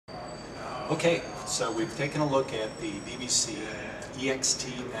Okay, so we've taken a look at the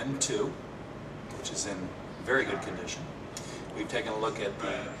BBC-EXT N2, which is in very good condition. We've taken a look at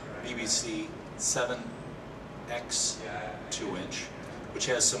the BBC-7X 2-inch, which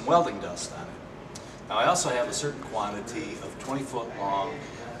has some welding dust on it. Now I also have a certain quantity of 20-foot long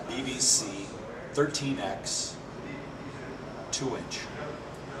BBC 13X 2-inch.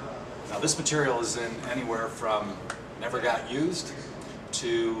 Now this material is in anywhere from never got used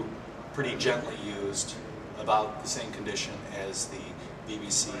to pretty gently used, about the same condition as the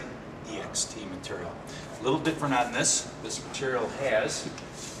BBC-EXT material. A little different on this. This material has,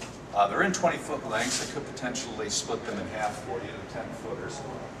 they're in 20-foot lengths. I could potentially split them in half for you to 10-footers.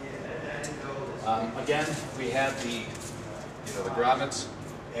 Again, we have the grommets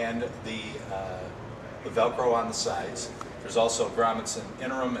and the Velcro on the sides. There's also grommets in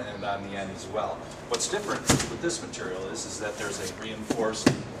interim and on the end as well. What's different with this material is that there's a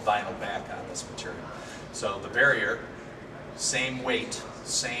reinforced vinyl back on this material. So the barrier, same weight,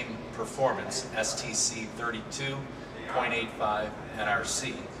 same performance, STC 32.85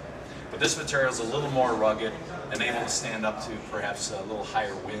 NRC. But this material is a little more rugged and able to stand up to perhaps a little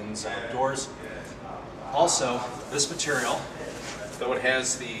higher winds outdoors. Also, this material, though it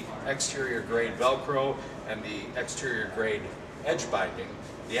has the exterior grade Velcro and the exterior grade edge binding,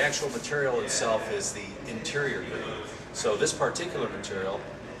 the actual material itself is the interior grade. So this particular material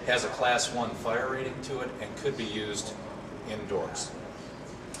has a Class 1 fire rating to it and could be used indoors.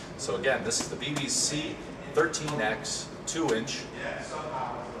 So again, this is the BBC 13X 2-inch,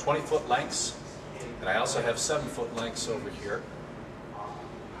 20-foot lengths, and I also have 7-foot lengths over here.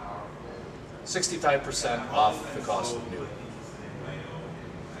 65% off the cost of new.